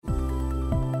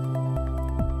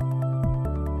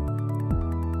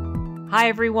Hi,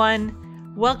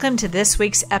 everyone. Welcome to this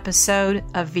week's episode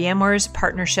of VMware's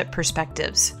Partnership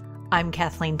Perspectives. I'm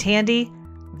Kathleen Tandy,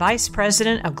 Vice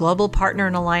President of Global Partner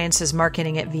and Alliances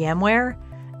Marketing at VMware,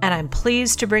 and I'm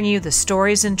pleased to bring you the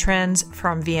stories and trends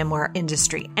from VMware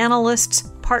industry analysts,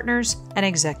 partners, and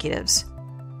executives.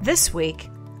 This week,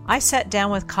 I sat down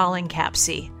with Colleen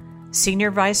Capsey,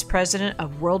 Senior Vice President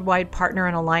of Worldwide Partner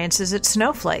and Alliances at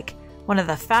Snowflake, one of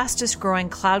the fastest growing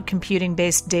cloud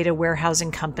computing-based data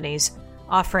warehousing companies,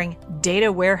 offering data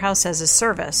warehouse as a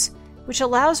service, which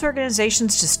allows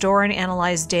organizations to store and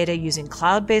analyze data using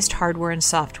cloud-based hardware and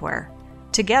software.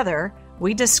 Together,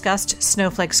 we discussed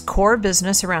Snowflake's core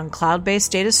business around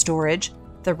cloud-based data storage,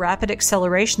 the rapid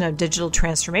acceleration of digital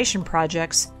transformation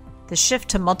projects, the shift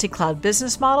to multi-cloud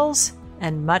business models,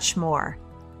 and much more.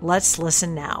 Let's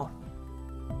listen now.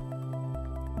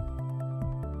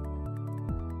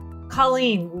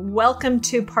 Colleen, welcome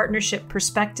to Partnership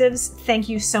Perspectives. Thank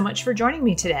you so much for joining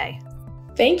me today.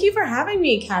 Thank you for having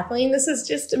me, Kathleen. This is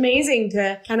just amazing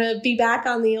to kind of be back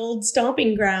on the old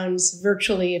stomping grounds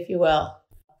virtually, if you will.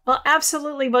 Well,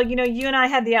 absolutely. Well, you and I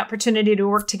had the opportunity to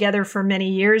work together for many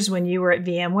years when you were at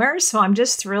VMware, so I'm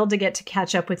just thrilled to get to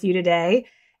catch up with you today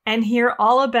and hear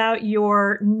all about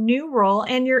your new role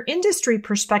and your industry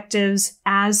perspectives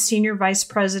as Senior Vice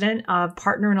President of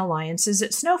Partner and Alliances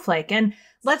at Snowflake. And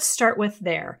let's start with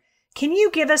there. Can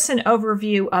you give us an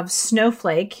overview of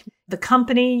Snowflake, the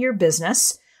company, your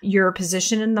business, your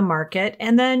position in the market,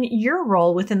 and then your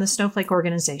role within the Snowflake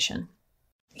organization?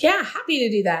 Yeah, happy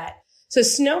to do that. So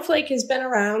Snowflake has been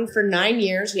around for 9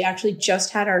 years. We actually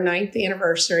just had our 9th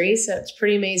anniversary, so it's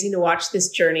pretty amazing to watch this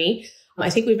journey. I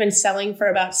think we've been selling for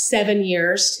about 7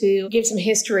 years. To give some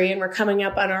history, and we're coming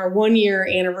up on our 1-year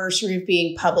anniversary of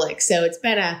being public. So it's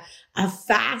been a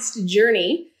fast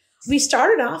journey. We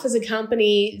started off as a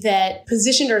company that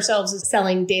positioned ourselves as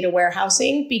selling data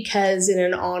warehousing because in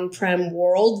an on-prem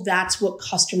world, that's what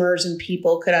customers and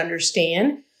people could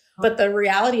understand. But the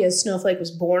reality is Snowflake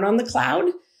was born on the cloud,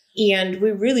 and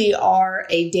we really are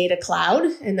a data cloud,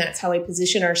 and that's how we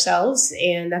position ourselves.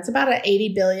 And that's about an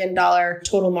 $80 billion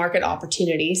total market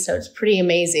opportunity. So it's pretty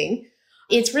amazing.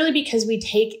 It's really because we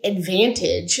take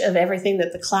advantage of everything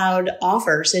that the cloud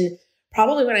offers. And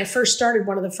probably when I first started,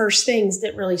 one of the first things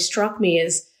that really struck me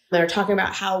is they're talking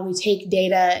about how we take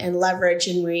data and leverage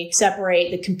and we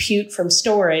separate the compute from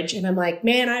storage. And I'm like,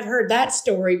 man, I've heard that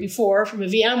story before from a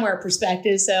VMware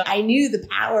perspective. So I knew the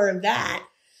power of that.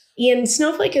 And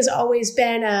Snowflake has always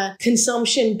been a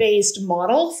consumption-based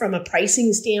model from a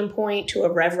pricing standpoint to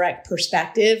a rev rec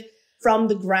perspective from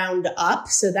the ground up.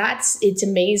 So it's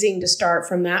amazing to start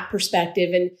from that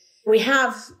perspective. And we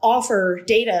have offer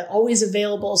data always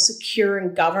available, secure,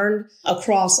 and governed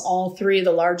across all 3 of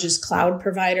the largest cloud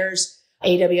providers,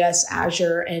 AWS,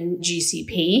 Azure, and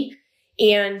GCP.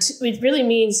 And it really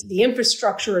means the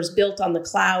infrastructure is built on the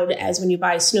cloud, as when you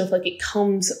buy Snowflake, it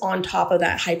comes on top of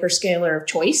that hyperscaler of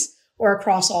choice or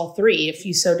across all 3 if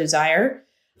you so desire.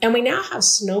 And we now have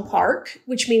Snowpark,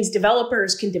 which means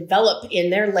developers can develop in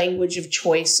their language of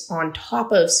choice on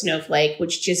top of Snowflake,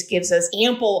 which just gives us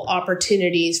ample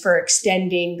opportunities for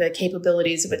extending the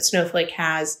capabilities of what Snowflake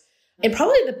has. And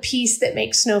probably the piece that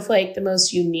makes Snowflake the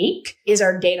most unique is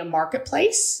our data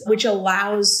marketplace, which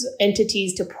allows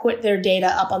entities to put their data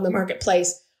up on the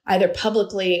marketplace, either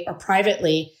publicly or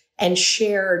privately, and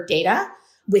share data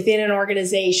within an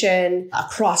organization,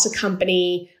 across a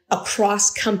company,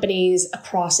 across companies,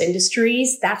 across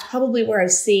industries. That's probably where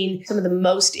I've seen some of the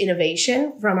most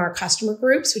innovation from our customer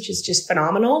groups, which is just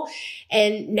phenomenal.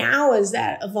 And now as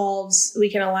that evolves, we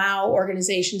can allow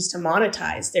organizations to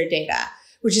monetize their data,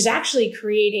 which is actually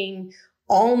creating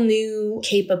all new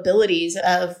capabilities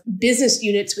of business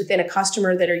units within a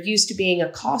customer that are used to being a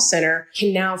cost center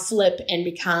can now flip and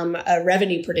become a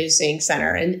revenue producing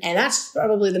center. And that's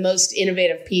probably the most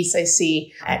innovative piece I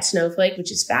see at Snowflake, which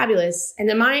is fabulous. And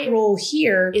then my role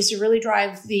here is to really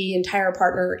drive the entire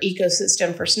partner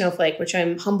ecosystem for Snowflake, which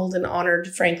I'm humbled and honored,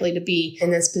 frankly, to be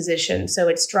in this position. So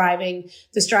it's driving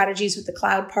the strategies with the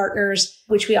cloud partners,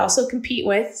 which we also compete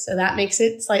with. So that makes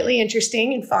it slightly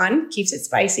interesting and fun, keeps it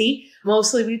spicy.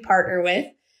 Mostly we partner with.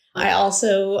 I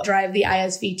also drive the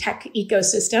ISV tech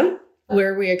ecosystem,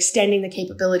 where we're extending the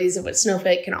capabilities of what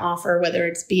Snowflake can offer, whether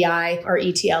it's BI or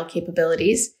ETL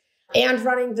capabilities, and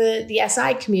running the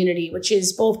SI community, which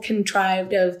is both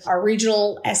contrived of our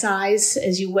regional SIs,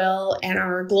 as you will, and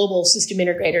our global system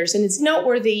integrators. And it's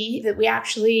noteworthy that we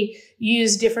actually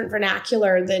use different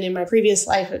vernacular than in my previous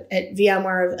life at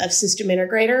VMware of system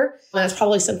integrator. And that's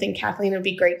probably something, Kathleen, would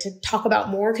be great to talk about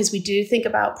more, because we do think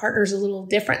about partners a little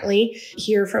differently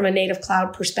here from a native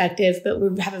cloud perspective, but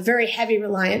we have a very heavy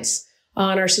reliance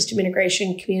on our system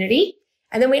integration community.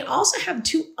 And then we also have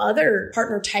two other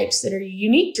partner types that are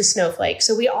unique to Snowflake.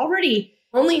 So we already,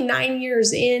 only 9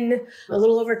 years in, a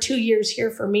little over 2 years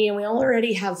here for me, and we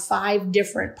already have 5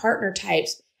 different partner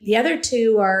types. The other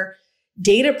two are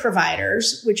data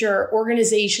providers, which are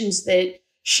organizations that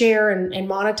share and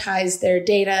monetize their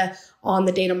data on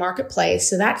the data marketplace.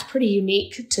 So that's pretty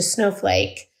unique to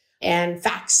Snowflake. And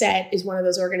FactSet is one of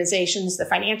those organizations. The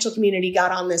financial community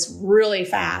got on this really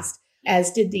fast,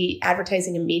 as did the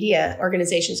advertising and media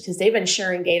organizations, because they've been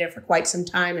sharing data for quite some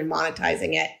time and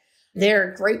monetizing it.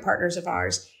 They're great partners of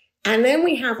ours. And then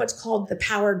we have what's called the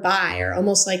Powered By, or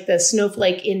almost like the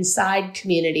Snowflake Inside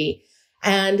community.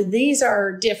 And these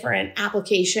are different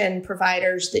application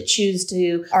providers that choose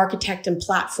to architect and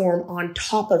platform on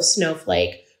top of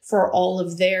Snowflake for all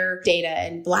of their data.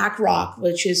 And BlackRock,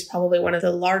 which is probably one of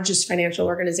the largest financial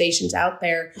organizations out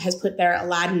there, has put their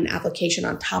Aladdin application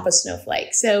on top of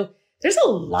Snowflake. So there's a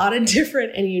lot of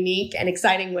different and unique and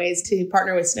exciting ways to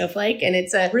partner with Snowflake. And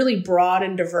it's a really broad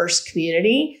and diverse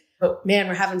community. But man,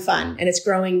 we're having fun and it's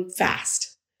growing fast.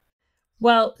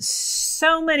 Well,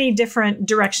 so many different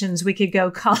directions we could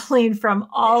go, Colleen, from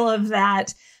all of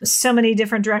that. So many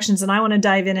different directions. And I want to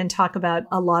dive in and talk about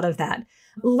a lot of that.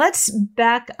 Let's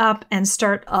back up and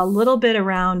start a little bit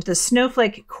around the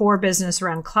Snowflake core business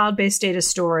around cloud-based data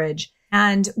storage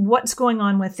and what's going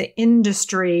on with the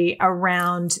industry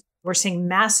around. We're seeing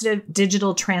massive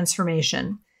digital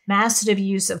transformation, massive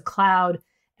use of cloud,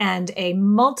 and a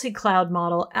multi-cloud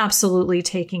model absolutely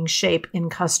taking shape in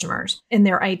customers, in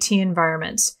their IT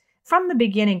environments. From the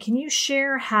beginning, can you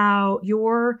share how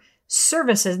your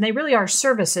services, and they really are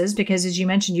services because, as you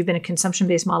mentioned, you've been a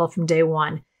consumption-based model from day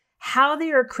one, how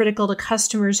they are critical to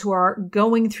customers who are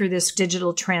going through this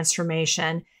digital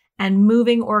transformation and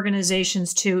moving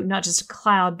organizations to not just a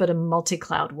cloud, but a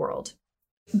multi-cloud world?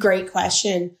 Great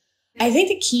question. I think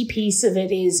the key piece of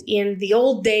it is in the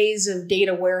old days of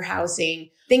data warehousing,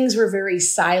 things were very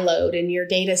siloed and your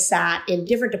data sat in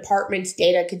different departments.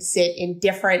 Data could sit in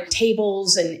different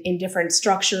tables and in different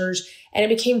structures. And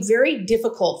it became very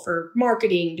difficult for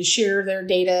marketing to share their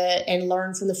data and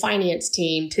learn from the finance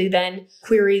team to then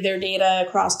query their data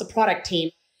across the product team.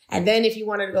 And then if you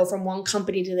wanted to go from one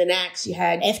company to the next, you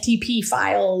had FTP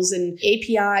files and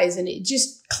APIs, and it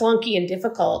just clunky and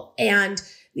difficult. And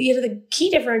the key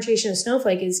differentiation of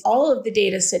Snowflake is all of the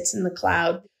data sits in the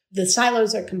cloud. The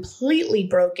silos are completely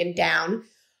broken down,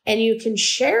 and you can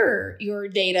share your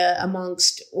data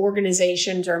amongst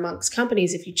organizations or amongst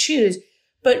companies if you choose.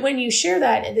 But when you share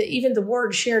that, even the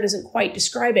word share doesn't quite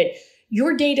describe it.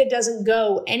 Your data doesn't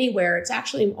go anywhere. It's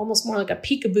actually almost more like a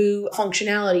peekaboo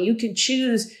functionality. You can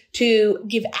choose to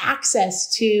give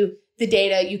access to the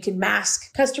data. You can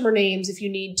mask customer names if you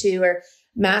need to, or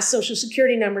mask social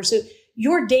security numbers. So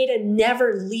your data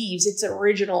never leaves its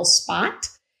original spot,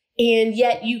 and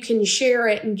yet you can share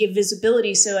it and give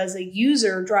visibility. So as a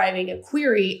user driving a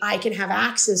query, I can have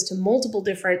access to multiple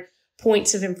different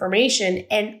points of information.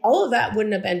 And all of that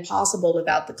wouldn't have been possible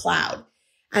without the cloud.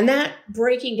 And that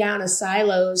breaking down of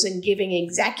silos and giving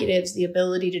executives the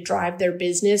ability to drive their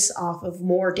business off of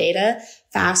more data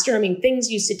faster. I mean,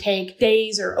 things used to take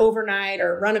days or overnight,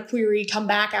 or run a query, come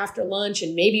back after lunch,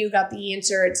 and maybe you got the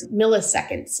answer. It's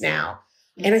milliseconds now.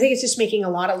 And I think it's just making a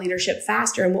lot of leadership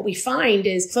faster. And what we find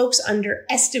is folks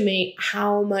underestimate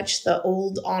how much the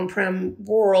old on-prem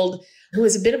world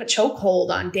was a bit of a chokehold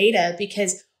on data,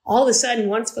 because all of a sudden,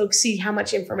 once folks see how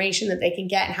much information that they can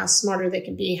get and how smarter they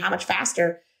can be, how much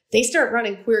faster, they start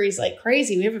running queries like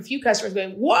crazy. We have a few customers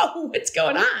going, whoa, what's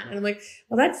going on? And I'm like,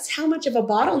 well, that's how much of a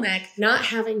bottleneck not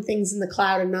having things in the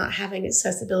cloud and not having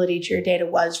accessibility to your data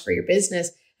was for your business.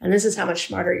 And this is how much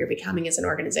smarter you're becoming as an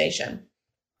organization.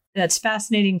 That's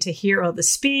fascinating to hear all the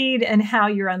speed and how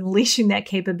you're unleashing that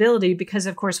capability, because,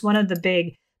 of course, one of the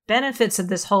big benefits of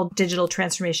this whole digital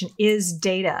transformation is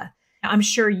data. I'm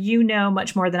sure you know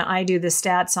much more than I do the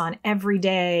stats on every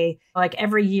day. Like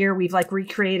every year, we've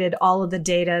recreated all of the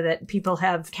data that people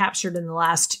have captured in the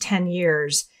last 10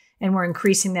 years, and we're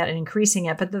increasing that and increasing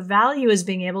it. But the value is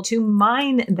being able to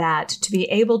mine that, to be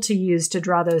able to use to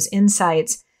draw those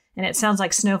insights. And it sounds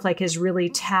like Snowflake has really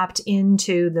tapped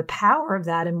into the power of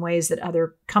that in ways that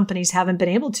other companies haven't been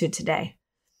able to today.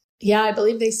 Yeah, I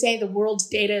believe they say the world's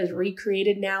data is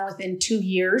recreated now within 2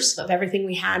 years of everything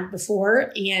we had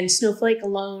before. And Snowflake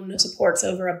alone supports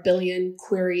over 1 billion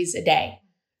queries a day.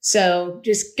 So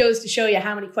just goes to show you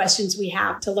how many questions we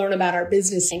have to learn about our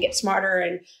business and get smarter,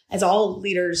 and as all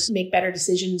leaders make better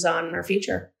decisions on our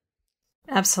future.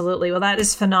 Absolutely. Well, that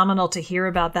is phenomenal to hear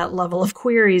about that level of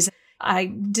queries. I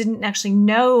didn't actually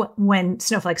know when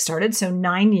Snowflake started, so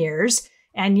 9 years.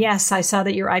 And yes, I saw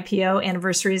that your IPO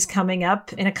anniversary is coming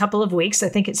up in a couple of weeks. I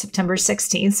think it's September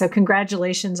 16th. So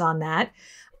congratulations on that.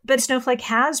 But Snowflake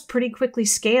has pretty quickly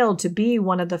scaled to be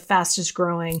one of the fastest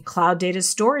growing cloud data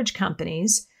storage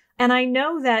companies. And I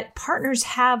know that partners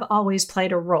have always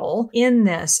played a role in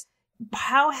this.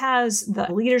 How has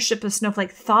the leadership of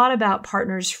Snowflake thought about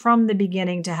partners from the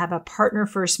beginning to have a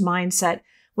partner-first mindset,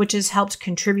 which has helped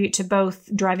contribute to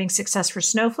both driving success for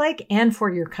Snowflake and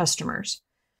for your customers?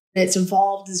 It's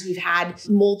evolved as we've had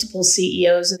multiple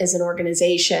CEOs as an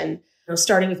organization,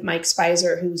 starting with Mike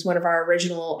Spicer, who was one of our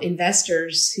original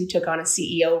investors who took on a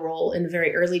CEO role in the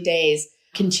very early days,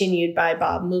 continued by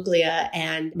Bob Muglia,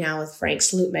 and now with Frank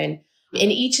Slootman. And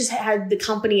each has had the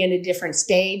company in a different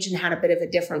stage and had a bit of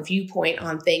a different viewpoint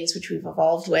on things, which we've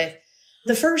evolved with.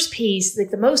 The first piece,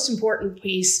 like the most important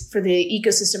piece for the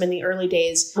ecosystem in the early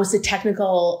days, was the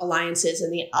technical alliances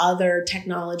and the other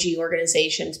technology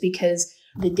organizations, because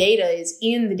the data is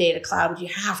in the data cloud. You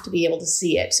have to be able to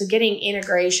see it. So getting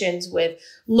integrations with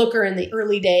Looker in the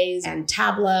early days and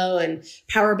Tableau and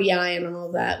Power BI and all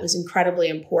of that was incredibly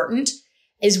important,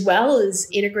 as well as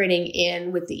integrating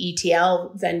in with the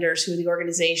ETL vendors, who are the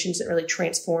organizations that really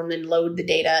transform and load the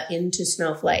data into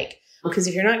Snowflake. Because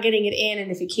if you're not getting it in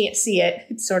and if you can't see it,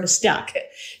 it's sort of stuck.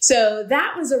 So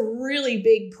that was a really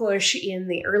big push in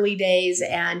the early days.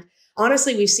 And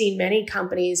honestly, we've seen many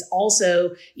companies,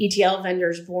 also ETL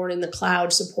vendors born in the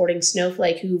cloud, supporting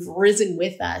Snowflake, who've risen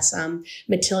with us.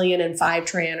 Matillion and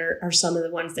Fivetran are some of the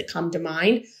ones that come to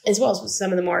mind, as well as with some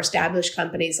of the more established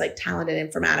companies like Talent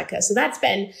and Informatica. So that's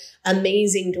been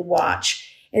amazing to watch.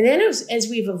 And then as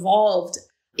we've evolved,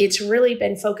 it's really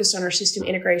been focused on our system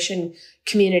integration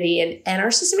community. And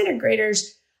our system integrators,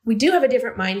 we do have a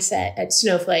different mindset at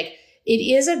Snowflake. It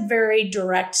is a very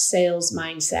direct sales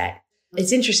mindset.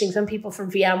 It's interesting. Some people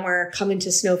from VMware come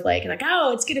into Snowflake and like,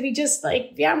 oh, it's going to be just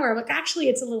like VMware. I'm like, actually,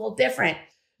 it's a little different.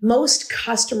 Most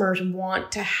customers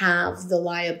want to have the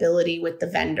liability with the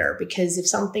vendor, because if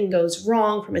something goes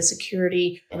wrong from a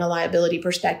security and a liability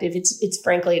perspective, it's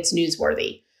frankly, it's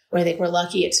newsworthy. I think we're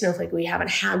lucky at Snowflake. We haven't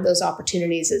had those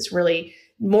opportunities. It's really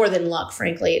more than luck,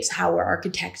 frankly. It's how we're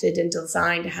architected and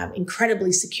designed to have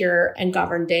incredibly secure and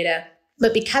governed data.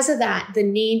 But because of that, the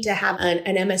need to have an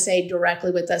MSA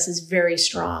directly with us is very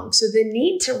strong. So the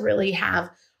need to really have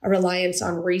a reliance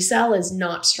on resell is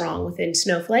not strong within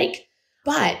Snowflake.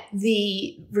 But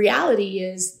the reality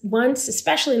is, once,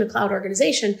 especially in a cloud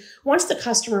organization, once the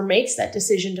customer makes that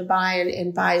decision to buy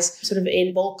and buys sort of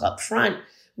in bulk up front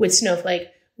with Snowflake,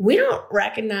 we don't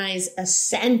recognize a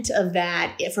cent of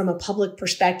that from a public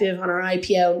perspective on our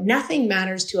IPO. Nothing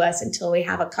matters to us until we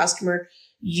have a customer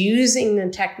using the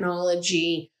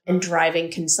technology and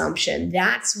driving consumption.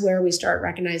 That's where we start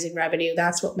recognizing revenue.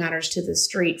 That's what matters to the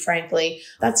street, frankly.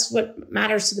 That's what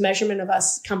matters to the measurement of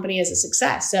us company as a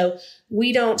success. So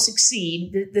we don't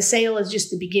succeed. The sale is just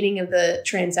the beginning of the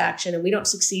transaction, and we don't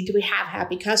succeed till we have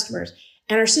happy customers.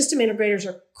 And our system integrators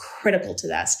are critical to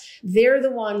this. They're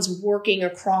the ones working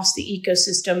across the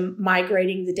ecosystem,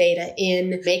 migrating the data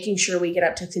in, making sure we get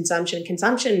up to consumption.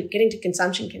 Getting to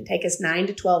consumption can take us 9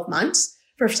 to 12 months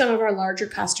for some of our larger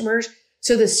customers.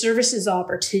 So the services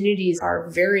opportunities are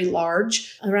very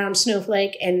large around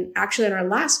Snowflake. And actually, in our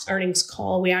last earnings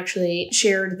call, we actually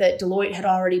shared that Deloitte had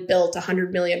already built a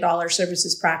 $100 million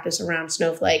services practice around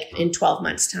Snowflake in 12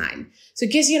 months' time. So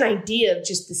it gives you an idea of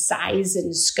just the size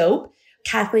and scope.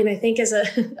 Kathleen, I think as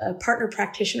a partner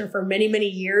practitioner for many, many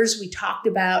years, we talked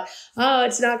about,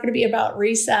 it's not going to be about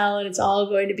resell and it's all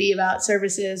going to be about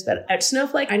services. But at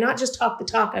Snowflake, I not just talk the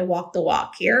talk, I walk the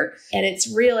walk here. And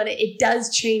it's real, and it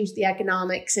does change the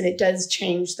economics and it does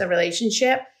change the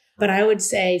relationship. But I would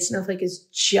say Snowflake is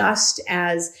just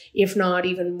as, if not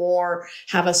even more,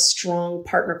 have a strong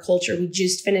partner culture. We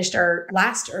just finished our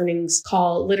last earnings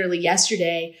call literally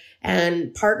yesterday.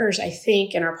 And partners, I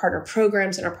think, in our partner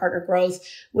programs and our partner growth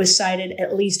was cited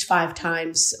at least 5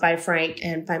 times by Frank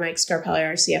and by Mike Scarpelli,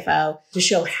 our CFO, to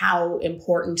show how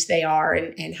important they are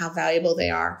and how valuable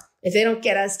they are. If they don't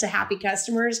get us to happy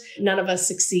customers, none of us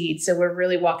succeed. So we're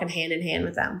really walking hand in hand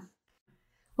with them.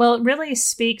 Well, it really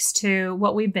speaks to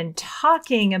what we've been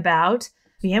talking about.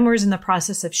 VMware is in the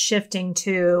process of shifting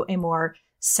to a more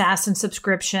SaaS and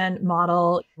subscription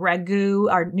model. Raghu,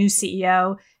 our new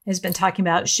CEO, has been talking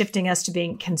about shifting us to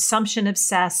being consumption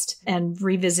obsessed and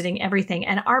revisiting everything.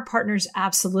 And our partners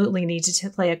absolutely need to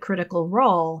play a critical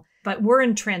role, but we're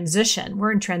in transition.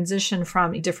 We're in transition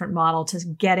from a different model to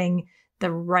getting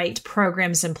the right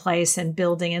programs in place and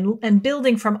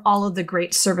building from all of the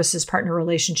great services partner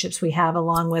relationships we have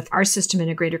along with our system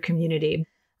integrator community.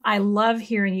 I love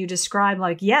hearing you describe,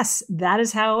 like, yes, that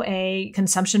is how a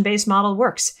consumption-based model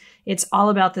works. It's all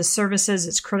about the services.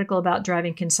 It's critical about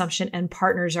driving consumption, and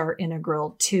partners are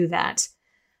integral to that.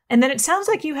 And then it sounds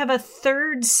like you have a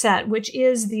third set, which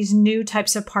is these new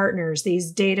types of partners,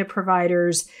 these data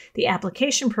providers, the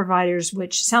application providers,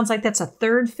 which sounds like that's a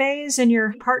third phase in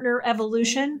your partner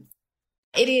evolution.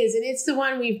 It is. And it's the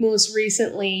one we've most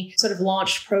recently sort of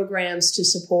launched programs to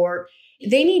support.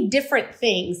 They need different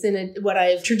things than what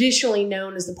I've traditionally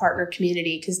known as the partner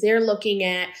community, because they're looking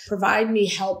at provide me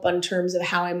help in terms of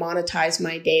how I monetize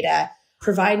my data,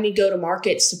 provide me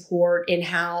go-to-market support in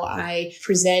how I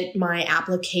present my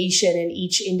application in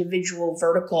each individual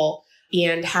vertical,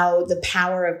 and how the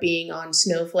power of being on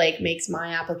Snowflake makes my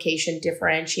application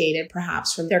differentiated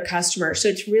perhaps from their customers. So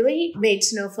it's really made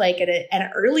Snowflake at an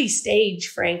early stage,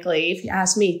 frankly. If you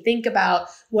ask me, think about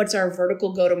what's our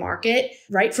vertical go-to-market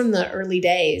right from the early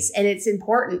days. And it's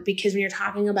important because when you're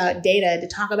talking about data, to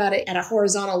talk about it at a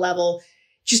horizontal level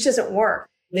just doesn't work.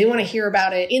 They want to hear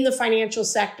about it in the financial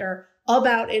sector,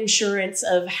 about insurance,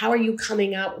 of how are you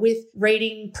coming up with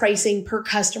rating pricing per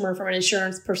customer from an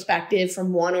insurance perspective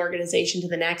from one organization to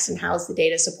the next, and how's the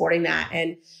data supporting that?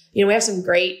 And, we have some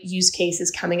great use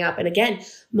cases coming up. And again,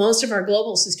 most of our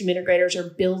global system integrators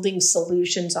are building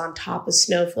solutions on top of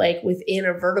Snowflake within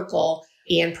a vertical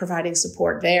and providing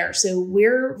support there. So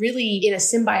we're really in a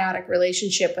symbiotic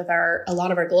relationship with a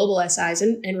lot of our global SIs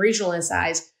and regional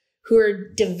SIs who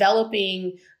are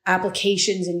developing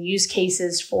applications and use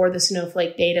cases for the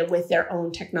Snowflake data with their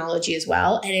own technology as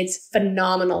well. And it's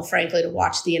phenomenal, frankly, to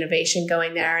watch the innovation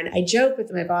going there. And I joke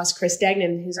with my boss, Chris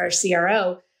Degnan, who's our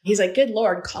CRO. He's like, good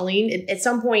Lord, Colleen, at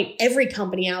some point, every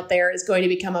company out there is going to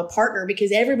become a partner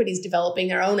because everybody's developing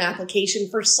their own application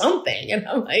for something. And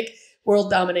I'm like, world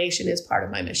domination is part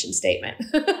of my mission statement.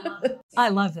 I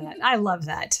love that. I love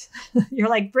that. You're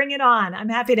like, bring it on. I'm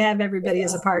happy to have everybody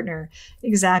as a partner.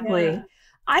 Exactly. Yeah.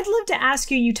 I'd love to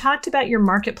ask you, you talked about your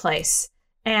marketplace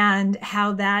and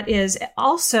how that is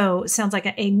also sounds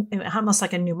like almost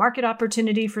like a new market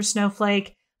opportunity for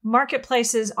Snowflake.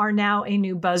 Marketplaces are now a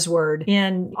new buzzword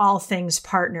in all things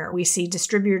partner. We see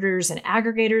distributors and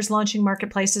aggregators launching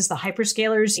marketplaces, the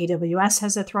hyperscalers. AWS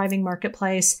has a thriving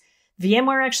marketplace.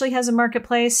 VMware actually has a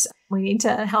marketplace. We need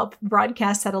to help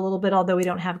broadcast that a little bit, although we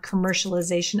don't have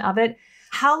commercialization of it.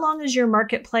 How long has your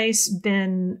marketplace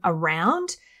been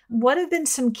around? What have been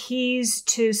some keys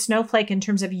to Snowflake in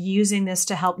terms of using this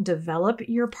to help develop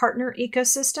your partner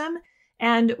ecosystem?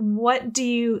 And what do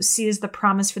you see as the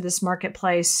promise for this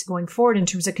marketplace going forward in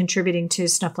terms of contributing to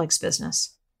Snowflake's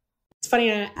business? It's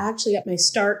funny, I actually got my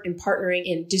start in partnering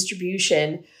in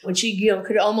distribution, which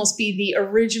could almost be the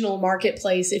original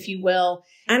marketplace, if you will.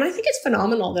 And I think it's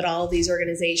phenomenal that all of these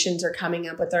organizations are coming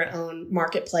up with their own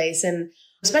marketplace. And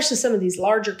especially some of these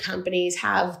larger companies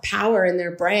have power in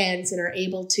their brands and are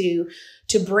able to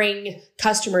bring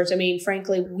customers. I mean,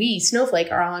 frankly, we,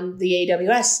 Snowflake, are on the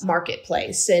AWS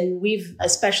marketplace. And we've,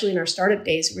 especially in our startup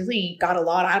days, really got a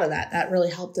lot out of that. That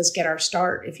really helped us get our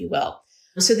start, if you will.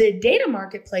 So the data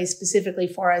marketplace specifically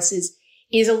for us is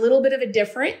a little bit of a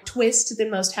different twist than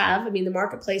most have. I mean, the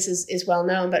marketplace is well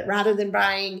known, but rather than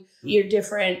buying your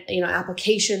different,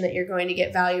 application that you're going to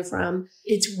get value from,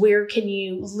 it's where can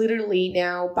you literally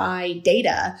now buy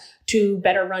data to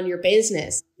better run your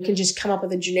business. You can just come up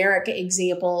with a generic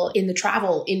example in the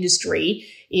travel industry.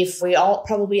 If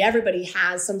everybody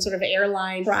has some sort of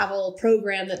airline travel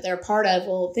program that they're part of,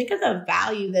 well, think of the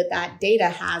value that data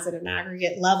has at an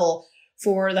aggregate level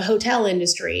for the hotel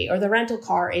industry or the rental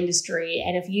car industry.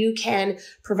 And if you can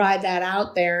provide that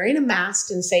out there in a masked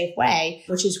and safe way,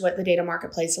 which is what the data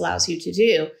marketplace allows you to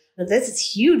do, this is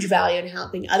huge value in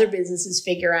helping other businesses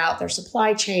figure out their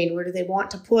supply chain. Where do they want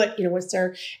to put, what's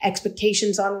their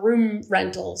expectations on room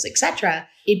rentals, et cetera.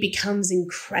 It becomes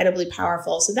incredibly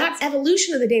powerful. So that's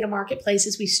evolution of the data marketplace.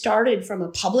 As we started from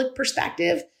a public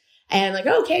perspective, and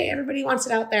okay, everybody wants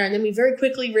it out there. And then we very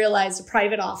quickly realized the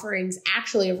private offerings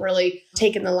actually have really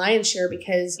taken the lion's share,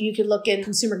 because you could look in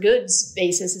consumer goods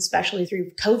basis, especially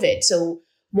through COVID. So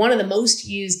one of the most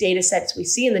used data sets we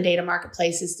see in the data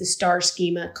marketplace is the star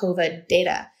schema COVID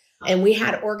data. And we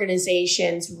had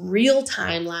organizations real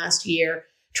time last year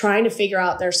trying to figure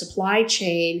out their supply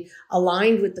chain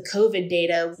aligned with the COVID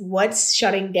data, what's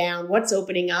shutting down, what's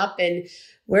opening up, and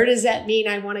where does that mean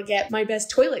I want to get my best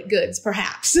toilet goods,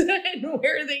 perhaps? And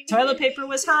where are they? Toilet paper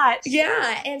was hot.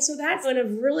 Yeah. And so that's in a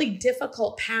really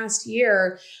difficult past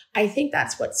year. I think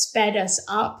that's what sped us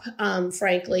up,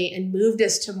 frankly, and moved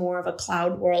us to more of a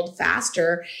cloud world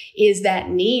faster, is that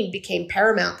need became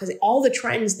paramount, because all the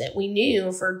trends that we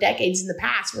knew for decades in the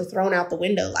past were thrown out the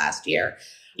window last year.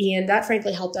 And that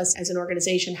frankly helped us as an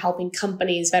organization, helping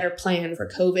companies better plan for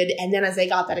COVID. And then as they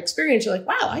got that experience, you're like,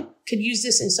 wow, I could use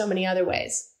this in so many other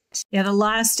ways. Yeah, the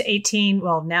last 18,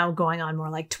 well, now going on more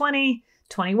like 20,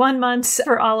 21 months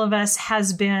for all of us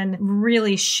has been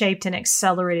really shaped and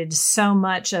accelerated so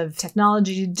much of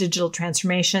technology, digital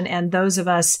transformation. And those of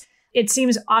us, it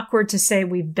seems awkward to say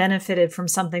we've benefited from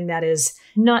something that is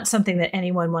not something that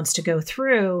anyone wants to go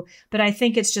through. But I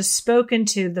think it's just spoken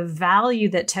to the value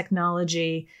that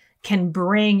technology can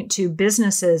bring to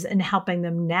businesses in helping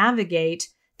them navigate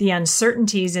the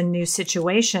uncertainties in new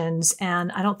situations.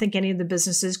 And I don't think any of the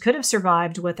businesses could have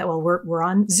survived with, well, we're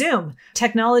on Zoom.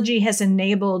 Technology has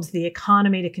enabled the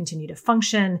economy to continue to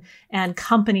function and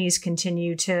companies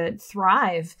continue to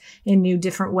thrive in new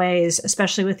different ways,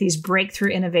 especially with these breakthrough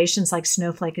innovations like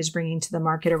Snowflake is bringing to the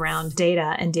market around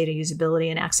data and data usability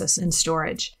and access and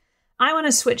storage. I want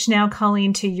to switch now,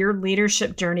 Colleen, to your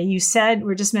leadership journey. You said,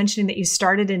 we're just mentioning that you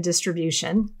started in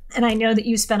distribution. And I know that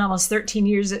you spent almost 13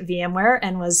 years at VMware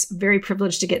and was very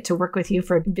privileged to get to work with you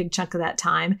for a big chunk of that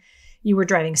time. You were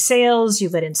driving sales, you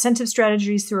led incentive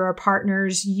strategies through our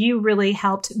partners. You really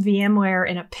helped VMware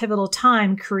in a pivotal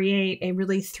time create a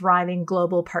really thriving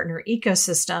global partner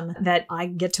ecosystem that I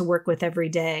get to work with every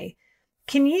day.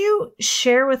 Can you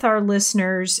share with our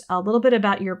listeners a little bit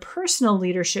about your personal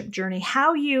leadership journey,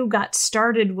 how you got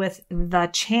started with the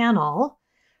channel,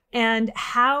 and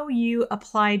how you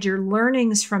applied your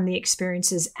learnings from the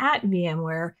experiences at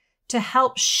VMware to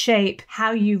help shape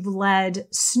how you've led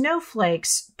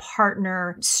Snowflake's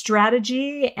partner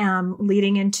strategy,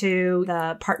 leading into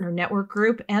the partner network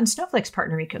group and Snowflake's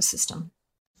partner ecosystem?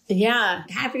 Yeah,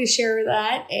 happy to share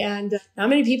that. And not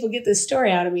many people get this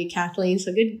story out of me, Kathleen.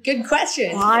 So good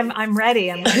question. Well, I'm ready.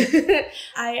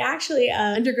 I actually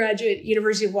undergraduate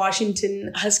University of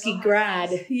Washington Husky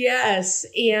grad. Yes.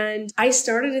 And I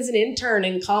started as an intern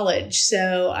in college.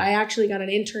 So I actually got an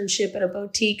internship at a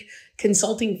boutique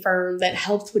consulting firm that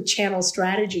helped with channel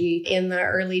strategy in the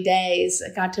early days.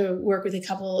 I got to work with a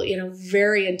couple,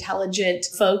 very intelligent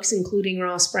folks, including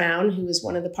Ross Brown, who was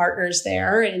one of the partners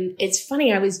there. And it's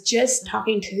funny, I was just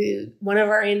talking to one of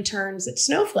our interns at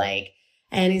Snowflake,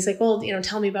 and he's like, well,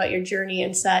 tell me about your journey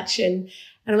and such. And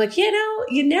I'm like,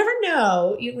 you never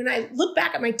know. When I look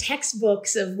back at my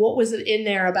textbooks of what was in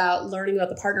there about learning about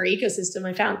the partner ecosystem,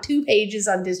 I found 2 pages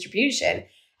on distribution.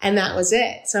 And that was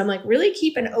it. So I'm like, really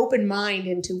keep an open mind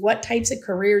into what types of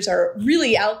careers are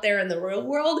really out there in the real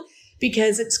world.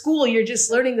 Because at school, you're just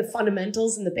learning the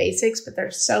fundamentals and the basics, but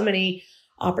there's so many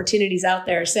opportunities out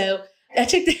there. So I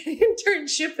took the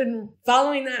internship and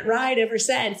following that ride ever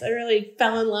since. I really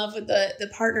fell in love with the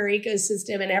partner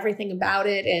ecosystem and everything about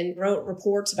it, and wrote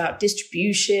reports about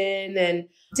distribution and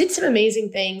did some amazing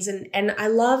things. And I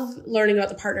love learning about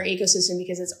the partner ecosystem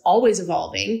because it's always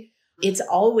evolving. It's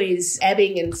always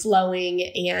ebbing and flowing.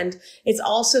 And it's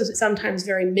also sometimes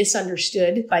very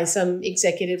misunderstood by some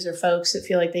executives or folks that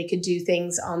feel like they could do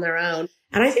things on their own.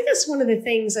 And I think that's one of the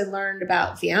things I learned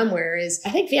about VMware is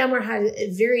I think VMware had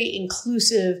a very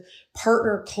inclusive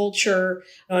partner culture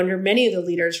under many of the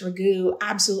leaders. Raghu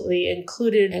absolutely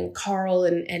included, and Carl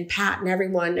and Pat and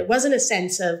everyone. It wasn't a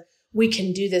sense of we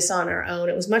can do this on our own.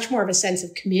 It was much more of a sense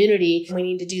of community. We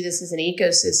need to do this as an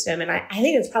ecosystem. And I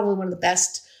think it's probably one of the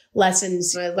best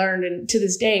lessons I learned. And to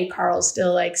this day, Carl's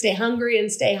still like, stay hungry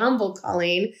and stay humble,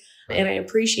 Colleen. And I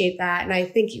appreciate that. And I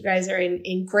think you guys are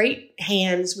in great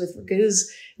hands with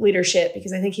Raghu's leadership,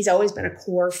 because I think he's always been a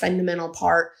core fundamental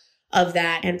part of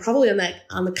that. And probably on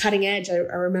the cutting edge. I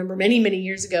remember many, many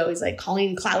years ago, he's like,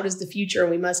 Colleen, cloud is the future.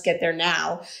 And we must get there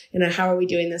now. How are we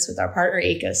doing this with our partner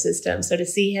ecosystem? So to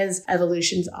see his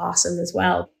evolution is awesome as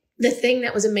well. The thing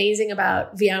that was amazing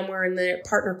about VMware and the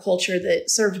partner culture that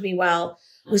served me well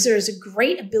was there's a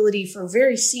great ability for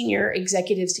very senior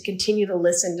executives to continue to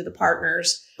listen to the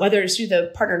partners, whether it's through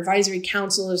the partner advisory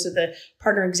councils or the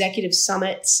partner executive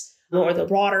summits or the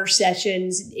broader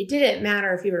sessions. It didn't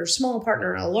matter if you were a small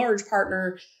partner or a large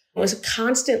partner. It was a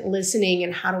constant listening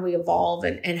and how do we evolve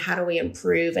and how do we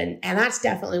improve? And that's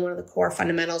definitely one of the core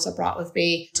fundamentals I brought with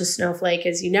me to Snowflake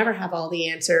is you never have all the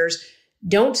answers.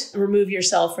 Don't remove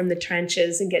yourself from the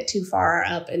trenches and get too far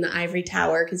up in the ivory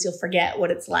tower because you'll forget what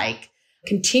it's like.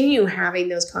 Continue having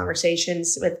those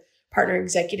conversations with partner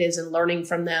executives and learning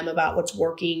from them about what's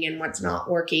working and what's not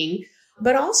working,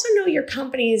 but also know your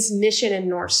company's mission and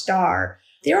North Star.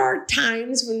 There are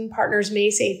times when partners may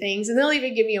say things and they'll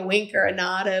even give me a wink or a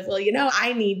nod of, well,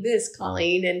 I need this,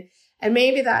 Colleen. And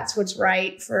maybe that's what's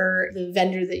right for the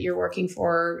vendor that you're working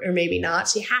for, or maybe not.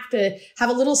 So you have to have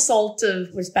a little salt of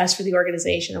what's best for the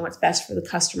organization and what's best for the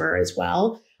customer as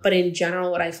well. But in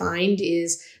general, what I find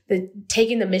is that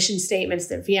taking the mission statements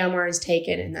that VMware has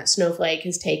taken and that Snowflake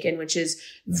has taken, which is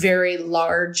very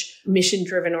large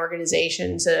mission-driven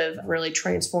organizations of really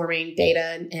transforming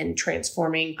data and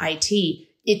transforming IT,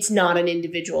 it's not an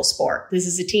individual sport. This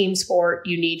is a team sport.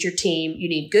 You need your team. You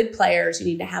need good players. You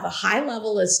need to have a high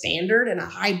level of standard and a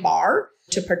high bar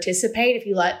to participate. If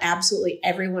you let absolutely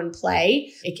everyone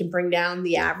play, it can bring down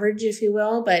the average, if you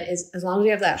will. But as long as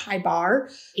you have that high bar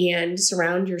and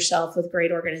surround yourself with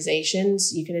great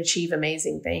organizations, you can achieve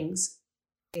amazing things.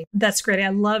 That's great. I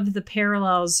love the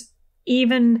parallels,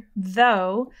 even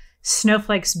though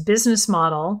Snowflake's business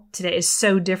model today is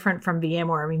so different from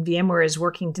VMware. I mean, VMware is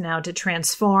working now to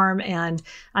transform and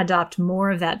adopt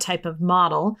more of that type of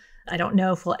model. I don't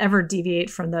know if we'll ever deviate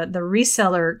from the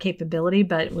reseller capability,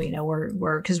 but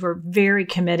we're very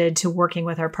committed to working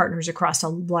with our partners across a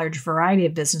large variety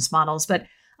of business models. But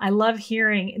I love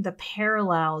hearing the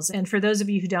parallels. And for those of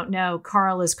you who don't know,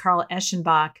 Carl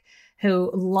Eschenbach,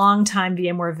 who longtime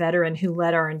VMware veteran who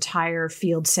led our entire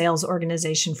field sales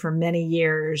organization for many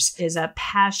years, is a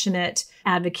passionate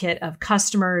advocate of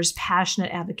customers,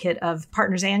 passionate advocate of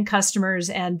partners and customers.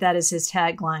 And that is his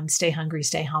tagline, stay hungry,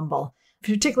 stay humble,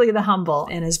 particularly the humble,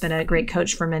 and has been a great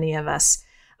coach for many of us.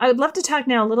 I would love to talk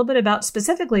now a little bit about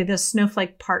specifically the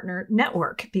Snowflake Partner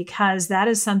Network, because that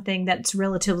is something that's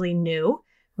relatively new,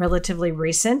 relatively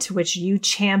recent, which you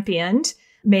championed,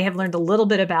 may have learned a little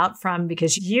bit about from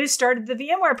because you started the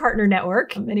VMware Partner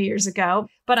Network many years ago,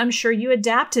 but I'm sure you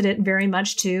adapted it very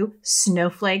much to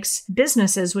Snowflake's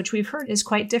businesses, which we've heard is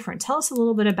quite different. Tell us a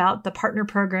little bit about the partner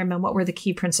program and what were the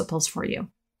key principles for you?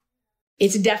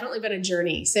 It's definitely been a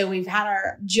journey. So we've had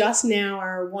our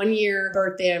 1-year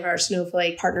birthday of our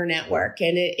Snowflake Partner Network,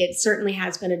 and it certainly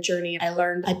has been a journey. I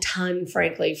learned a ton,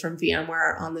 frankly, from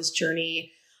VMware on this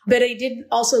journey. But I did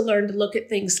also learn to look at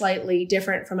things slightly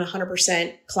different from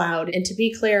 100% cloud. And to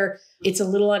be clear, it's a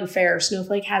little unfair.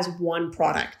 Snowflake has one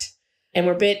product, and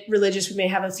we're a bit religious. We may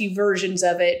have a few versions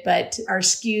of it, but our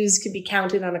SKUs can be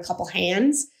counted on a couple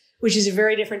hands, which is a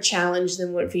very different challenge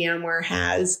than what VMware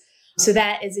has. So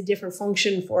that is a different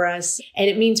function for us, and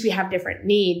it means we have different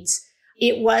needs.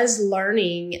 It was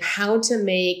learning how to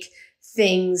make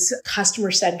things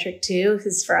customer-centric too,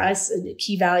 because for us, a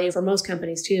key value for most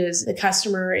companies too is the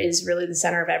customer is really the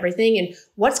center of everything. And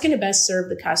what's going to best serve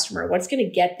the customer? What's going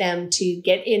to get them to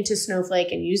get into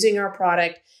Snowflake and using our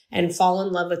product and fall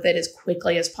in love with it as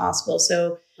quickly as possible?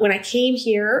 So when I came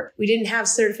here, we didn't have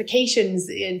certifications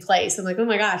in place. I'm like, oh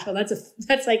my gosh, well,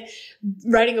 that's like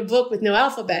writing a book with no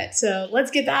alphabet. So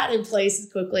let's get that in place as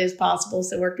quickly as possible.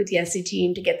 So I worked with the SC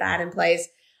team to get that in place.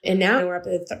 And now we're up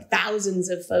to thousands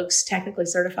of folks technically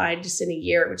certified just in a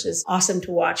year, which is awesome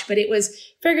to watch. But it was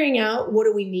figuring out, what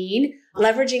do we need?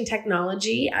 Leveraging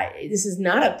technology. This is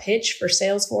not a pitch for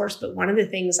Salesforce, but one of the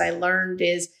things I learned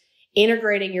is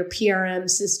integrating your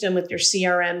PRM system with your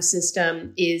CRM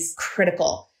system is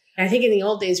critical. And I think in the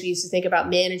old days, we used to think about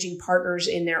managing partners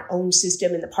in their own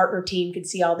system, and the partner team could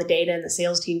see all the data and the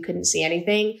sales team couldn't see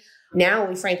anything. Now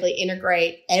we frankly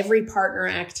integrate every partner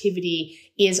activity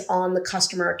is on the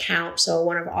customer account. So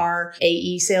one of our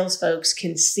AE sales folks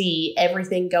can see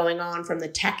everything going on from the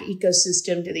tech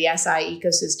ecosystem to the SI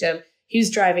ecosystem, who's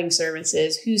driving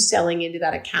services, who's selling into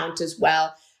that account as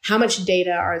well, how much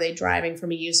data are they driving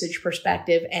from a usage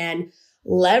perspective, and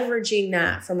leveraging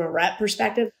that from a rep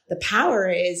perspective. The power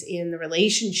is in the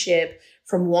relationship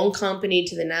from one company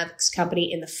to the next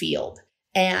company in the field.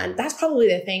 And that's probably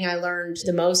the thing I learned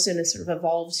the most, and it sort of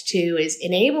evolved to, is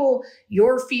enable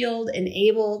your field,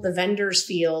 enable the vendor's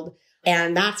field.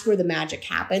 And that's where the magic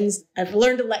happens. I've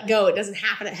learned to let go. It doesn't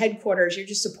happen at headquarters. You're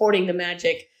just supporting the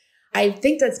magic. I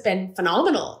think that's been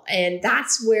phenomenal. And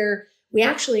that's where we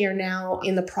actually are now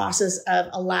in the process of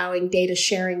allowing data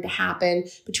sharing to happen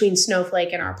between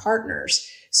Snowflake and our partners.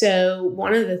 So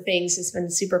one of the things that's been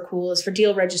super cool is for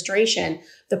deal registration,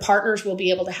 the partners will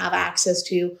be able to have access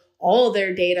to all of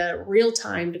their data real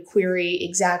time to query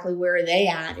exactly where are they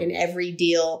at in every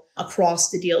deal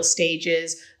across the deal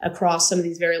stages, across some of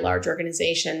these very large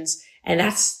organizations. And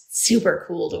that's super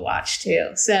cool to watch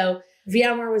too. So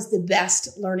VMware was the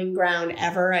best learning ground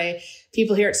ever.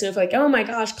 People here at Snowflake, oh my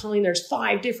gosh, Colleen, there's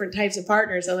 5 different types of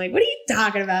partners. I'm like, what are you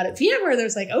talking about? At VMware,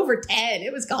 there's like over 10.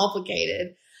 It was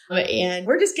complicated. And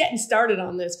we're just getting started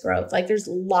on this growth. Like, there's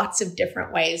lots of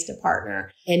different ways to partner,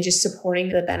 and just supporting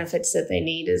the benefits that they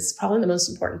need is probably the most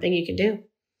important thing you can do.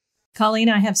 Colleen,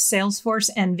 I have Salesforce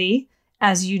envy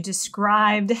as you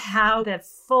described how the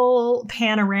full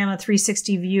panorama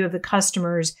 360 view of the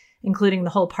customers, including the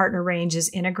whole partner range, is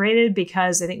integrated,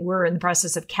 because I think we're in the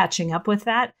process of catching up with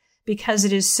that, because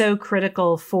it is so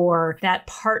critical for that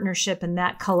partnership and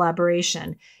that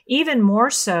collaboration. Even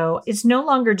more so, it's no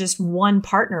longer just one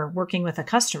partner working with a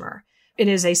customer. It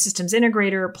is a systems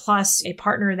integrator plus a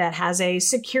partner that has a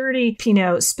security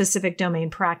specific domain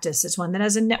practice. It's one that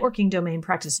has a networking domain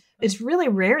practice. It's really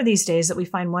rare these days that we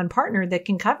find one partner that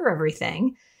can cover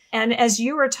everything. And as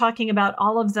you were talking about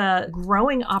all of the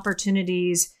growing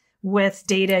opportunities with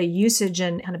data usage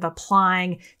and kind of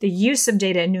applying the use of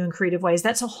data in new and creative ways,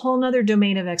 that's a whole nother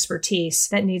domain of expertise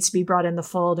that needs to be brought in the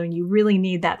fold. And you really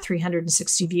need that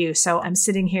 360 view. So I'm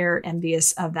sitting here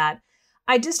envious of that.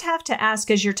 I just have to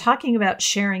ask, as you're talking about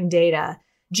sharing data,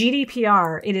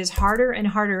 GDPR, it is harder and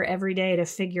harder every day to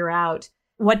figure out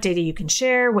what data you can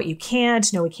share, what you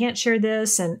can't. No, we can't share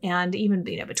this. And even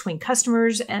between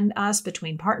customers and us,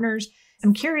 between partners.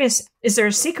 I'm curious, is there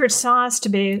a secret sauce to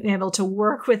being able to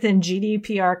work within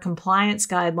GDPR compliance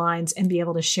guidelines and be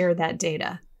able to share that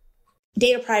data?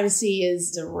 Data privacy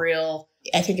is a real,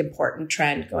 I think, important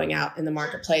trend going out in the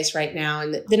marketplace right now.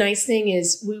 And the nice thing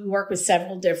is we work with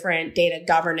several different data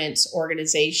governance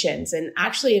organizations. And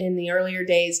actually, in the earlier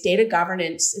days, data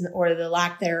governance, or the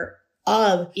lack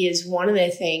thereof, is one of the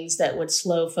things that would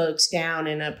slow folks down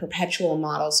in a perpetual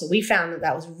model. So we found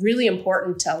that was really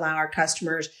important to allow our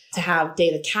customers to have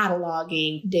data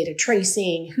cataloging, data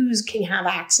tracing, who's can have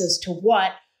access to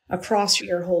what across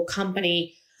your whole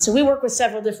company. So we work with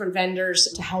several different vendors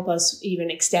to help us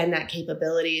even extend that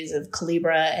capabilities of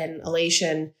Collibra and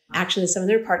Alation. Actually, some of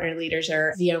their partner leaders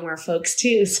are VMware folks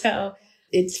too. So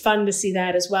it's fun to see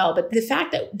that as well. But the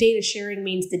fact that data sharing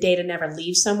means the data never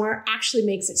leaves somewhere actually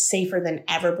makes it safer than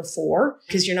ever before,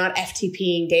 because you're not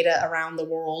FTPing data around the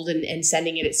world and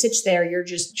sending it. It sits there. You're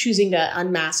just choosing to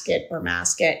unmask it or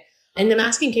mask it. And the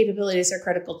masking capabilities are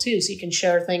critical too. So you can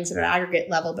share things at an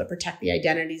aggregate level, but protect the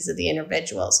identities of the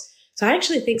individuals. So I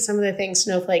actually think some of the things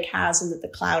Snowflake has and that the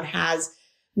cloud has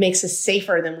makes us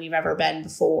safer than we've ever been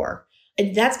before.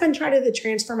 And that's been part of the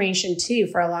transformation too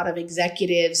for a lot of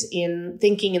executives in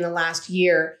thinking in the last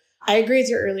year. I agree with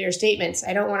your earlier statements.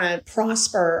 I don't want to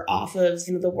prosper off of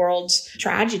the world's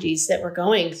tragedies that we're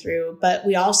going through, but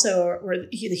we also,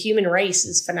 the human race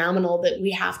is phenomenal that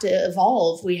we have to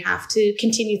evolve. We have to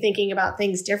continue thinking about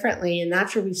things differently. And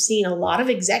that's where we've seen a lot of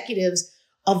executives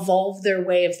evolve their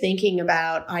way of thinking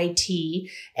about IT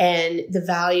and the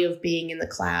value of being in the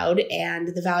cloud and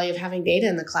the value of having data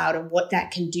in the cloud and what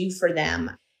that can do for them.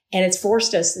 And it's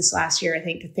forced us this last year, I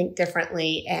think, to think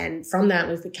differently. And from that,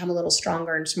 we've become a little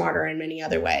stronger and smarter in many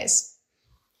other ways.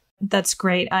 That's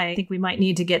great. I think we might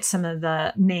need to get some of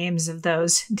the names of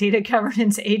those data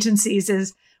governance agencies,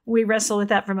 as we wrestle with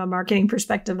that from a marketing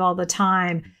perspective all the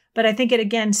time. But I think it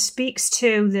again speaks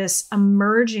to this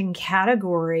emerging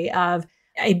category of,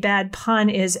 a bad pun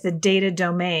is the data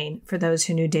domain, for those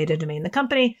who knew data domain, the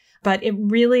company. But it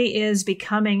really is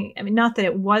becoming, not that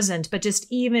it wasn't, but just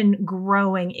even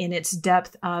growing in its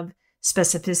depth of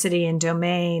specificity and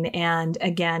domain. And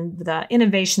again, the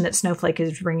innovation that Snowflake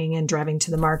is bringing and driving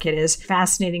to the market is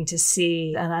fascinating to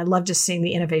see. And I love just seeing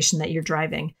the innovation that you're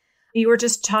driving. You were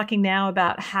just talking now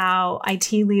about how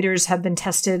IT leaders have been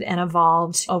tested and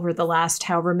evolved over the last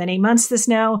however many months this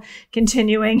now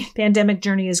continuing pandemic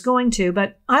journey is going to.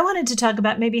 But I wanted to talk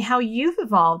about maybe how you've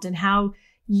evolved and how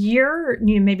your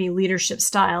maybe leadership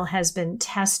style has been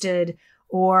tested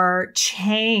or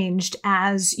changed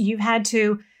as you've had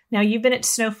to. Now you've been at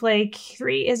Snowflake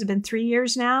has it been 3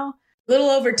 years now? A little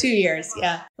over 2 years.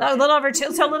 Yeah. A little over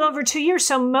 2 years.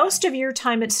 So most of your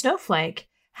time at Snowflake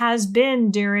has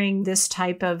been during this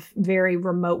type of very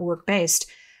remote work-based.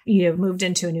 You've moved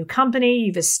into a new company,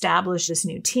 you've established this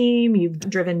new team, you've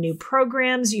driven new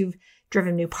programs, you've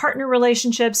driven new partner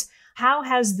relationships. How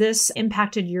has this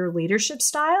impacted your leadership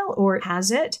style, or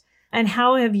has it? And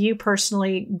how have you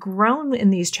personally grown in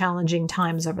these challenging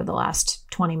times over the last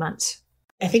 20 months?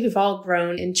 I think we've all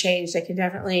grown and changed. I can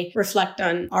definitely reflect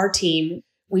on our team.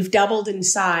 We've doubled in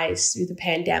size through the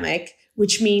pandemic,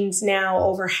 which means now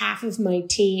over half of my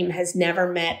team has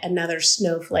never met another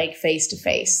Snowflake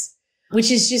face-to-face, which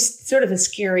is just sort of a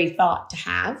scary thought to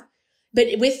have.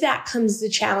 But with that comes the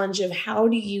challenge of how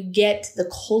do you get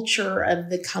the culture of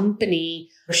the company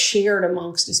shared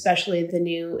amongst especially the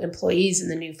new employees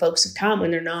and the new folks who come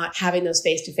when they're not having those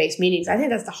face-to-face meetings. I think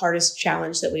that's the hardest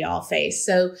challenge that we all face.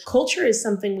 So culture is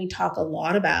something we talk a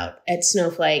lot about at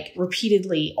Snowflake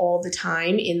repeatedly all the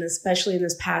time, especially in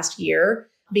this past year,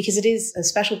 because it is a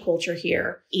special culture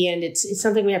here. And it's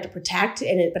something we have to protect, but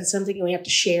it's something we have to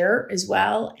share as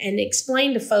well and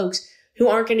explain to folks who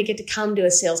aren't going to get to come to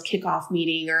a sales kickoff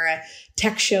meeting or a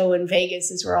tech show in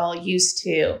Vegas as we're all used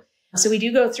to. So we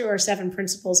do go through our 7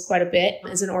 principles quite a bit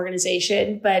as an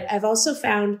organization, but I've also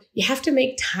found you have to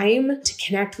make time to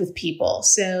connect with people.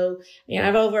 So I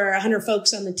have over 100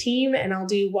 folks on the team and I'll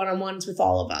do one-on-ones with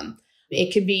all of them.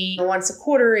 It could be once a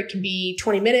quarter, it can be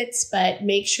 20 minutes, but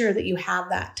make sure that you have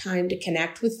that time to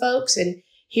connect with folks and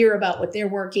hear about what they're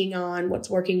working on, what's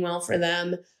working well for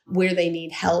them, where they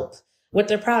need help, what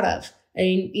they're proud of. I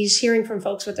mean, just hearing from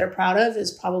folks what they're proud of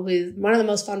is probably one of the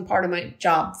most fun part of my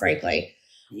job, frankly.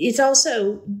 It's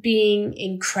also being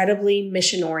incredibly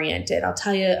mission oriented. I'll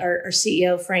tell you, our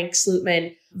CEO, Frank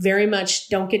Slootman, very much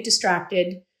don't get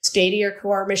distracted. Stay to your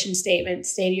core mission statement,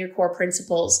 stay to your core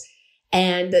principles.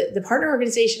 And the partner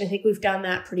organization, I think we've done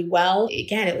that pretty well.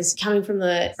 Again, it was coming from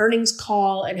the earnings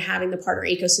call and having the partner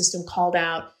ecosystem called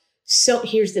out. So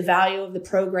here's the value of the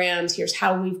programs. Here's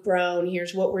how we've grown.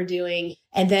 Here's what we're doing.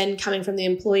 And then coming from the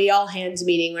employee all hands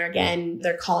meeting where, again,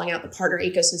 they're calling out the partner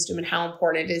ecosystem and how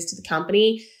important it is to the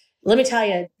company. Let me tell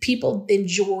you, people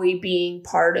enjoy being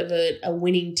part of a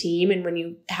winning team. And when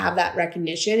you have that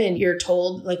recognition and you're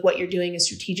told like what you're doing is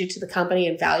strategic to the company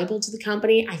and valuable to the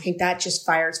company, I think that just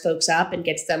fires folks up and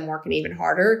gets them working even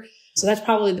harder. So that's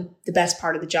probably the best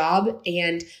part of the job.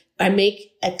 And I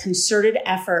make a concerted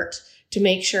effort to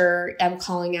make sure I'm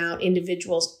calling out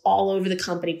individuals all over the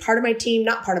company, part of my team,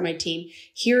 not part of my team,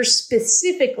 here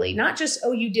specifically, not just,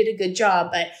 oh, you did a good job,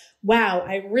 but wow,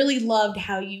 I really loved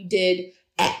how you did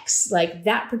X. Like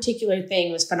that particular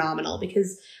thing was phenomenal,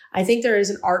 because I think there is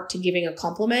an art to giving a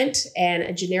compliment, and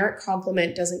a generic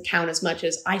compliment doesn't count as much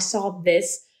as I saw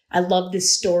this. I love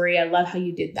this story. I love how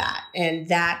you did that. And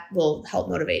that will help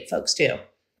motivate folks too.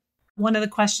 One of the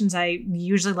questions I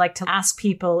usually like to ask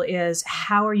people is,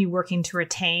 how are you working to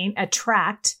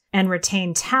attract and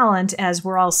retain talent, as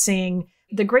we're all seeing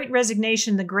the great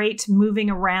resignation, the great moving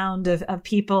around of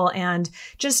people, and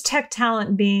just tech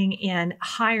talent being in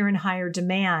higher and higher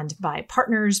demand by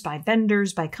partners, by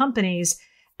vendors, by companies,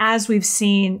 as we've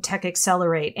seen tech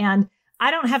accelerate. And I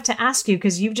don't have to ask you,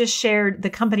 because you've just shared the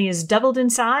company has doubled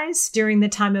in size during the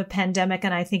time of pandemic.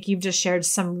 And I think you've just shared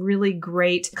some really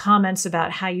great comments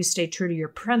about how you stay true to your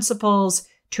principles,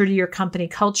 true to your company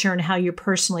culture, and how you're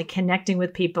personally connecting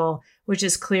with people, which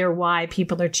is clear why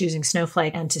people are choosing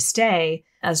Snowflake and to stay,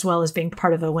 as well as being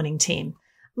part of a winning team.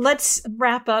 Let's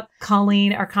wrap up,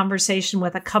 Colleen, our conversation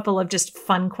with a couple of just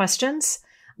fun questions.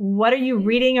 What are you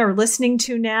reading or listening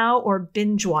to now, or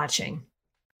binge watching?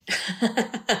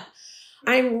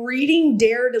 I'm reading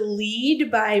Dare to Lead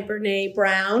by Brené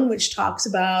Brown, which talks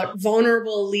about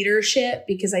vulnerable leadership,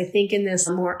 because I think in this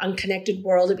more unconnected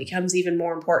world, it becomes even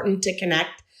more important to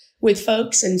connect with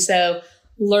folks. And so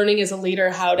learning as a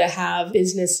leader how to have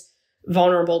business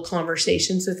vulnerable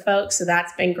conversations with folks. So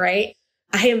that's been great.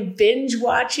 I am binge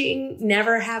watching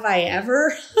Never Have I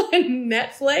Ever on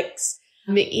Netflix.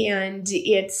 And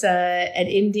it's an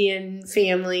Indian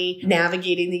family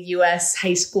navigating the U.S.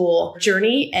 high school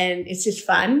journey. And it's just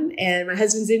fun. And my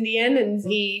husband's Indian and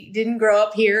he didn't grow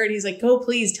up here. And he's like, oh,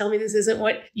 please tell me this isn't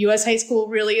what U.S. high school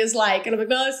really is like. And I'm like,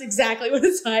 no, it's exactly what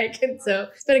it's like. And so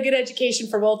it's been a good education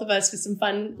for both of us with some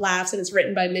fun laughs. And it's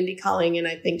written by Mindy Kaling. And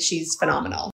I think she's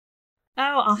phenomenal.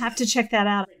 Oh, I'll have to check that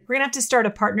out. We're going to have to start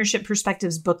a Partnership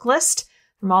Perspectives book list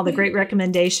from all the great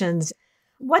recommendations.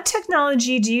 What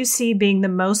technology do you see being the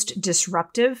most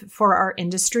disruptive for our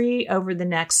industry over the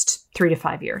next 3 to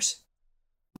 5 years?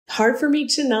 Hard for me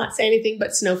to not say anything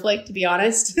but Snowflake, to be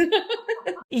honest.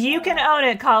 You can own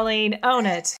it, Colleen. Own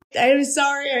it. I'm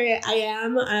sorry. I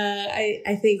am.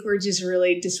 I think we're just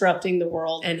really disrupting the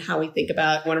world and how we think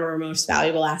about one of our most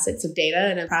valuable assets of data.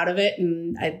 And I'm proud of it.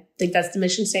 And I think that's the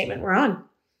mission statement we're on.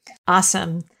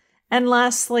 Awesome. And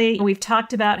lastly, we've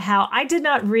talked about how I did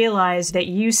not realize that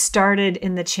you started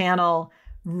in the channel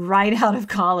right out of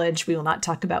college. We will not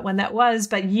talk about when that was,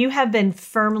 but you have been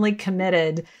firmly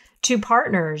committed to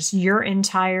partners your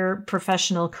entire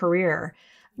professional career.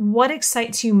 What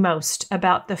excites you most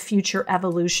about the future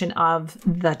evolution of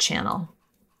the channel?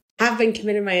 I've been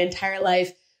committed my entire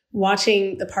life.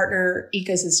 Watching the partner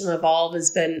ecosystem evolve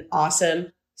has been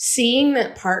awesome. Seeing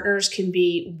that partners can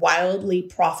be wildly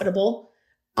profitable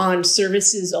on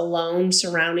services alone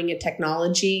surrounding a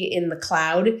technology in the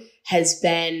cloud has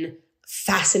been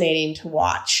fascinating to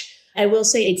watch. I will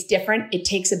say it's different. It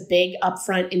takes a big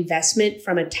upfront investment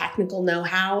from a technical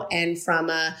know-how and from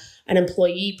an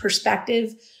employee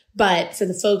perspective. But for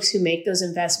the folks who make those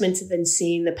investments have been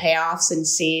seeing the payoffs and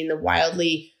seeing the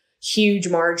wildly huge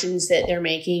margins that they're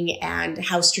making and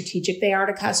how strategic they are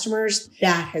to customers,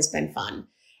 that has been fun.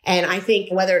 And I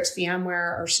think whether it's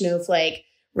VMware or Snowflake,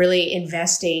 really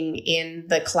investing in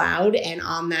the cloud and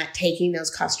on that, taking those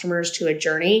customers to a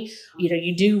journey,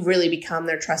 you do really become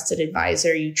their trusted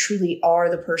advisor. You truly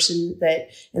are the person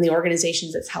that in the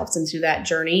organizations that's helped them through that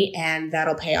journey, and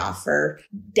that'll pay off for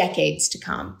decades to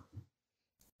come.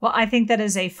 Well, I think that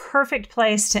is a perfect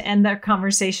place to end our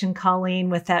conversation, Colleen,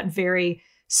 with that very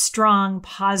strong,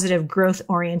 positive,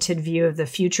 growth-oriented view of the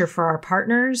future for our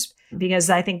partners, because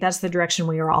I think that's the direction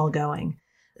we are all going.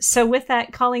 So with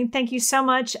that, Colleen, thank you so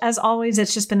much. As always,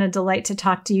 it's just been a delight to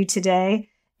talk to you today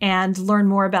and learn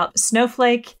more about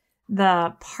Snowflake,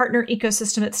 the partner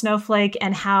ecosystem at Snowflake,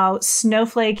 and how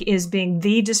Snowflake is being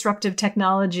the disruptive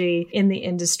technology in the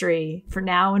industry for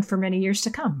now and for many years to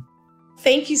come.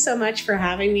 Thank you so much for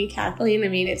having me, Kathleen. I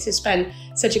mean, it's just been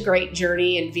such a great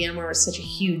journey, and VMware was such a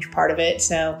huge part of it.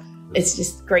 So it's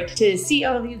just great to see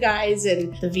all of you guys,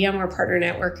 and the VMware Partner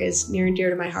Network is near and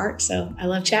dear to my heart. So I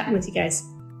love chatting with you guys.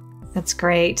 That's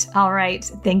great. All right.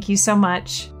 Thank you so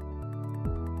much.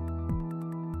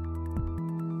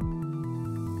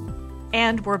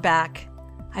 And we're back.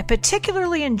 I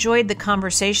particularly enjoyed the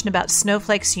conversation about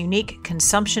Snowflake's unique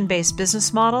consumption-based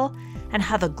business model and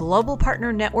how the global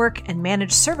partner network and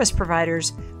managed service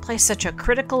providers play such a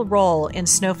critical role in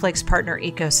Snowflake's partner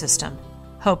ecosystem.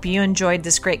 Hope you enjoyed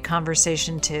this great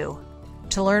conversation too.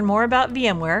 To learn more about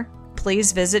VMware,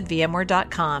 please visit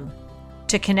vmware.com.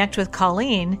 To connect with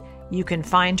Colleen, you can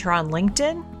find her on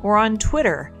LinkedIn or on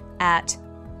Twitter at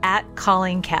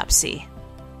Colleen Capsey.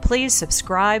 Please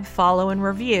subscribe, follow, and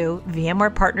review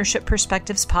VMware Partnership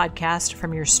Perspectives podcast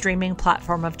from your streaming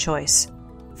platform of choice.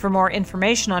 For more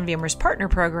information on VMware's partner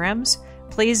programs,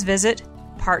 please visit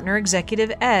Partner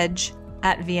Executive Edge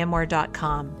at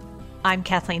vmware.com. I'm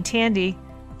Kathleen Tandy.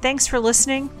 Thanks for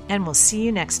listening, and we'll see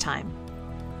you next time.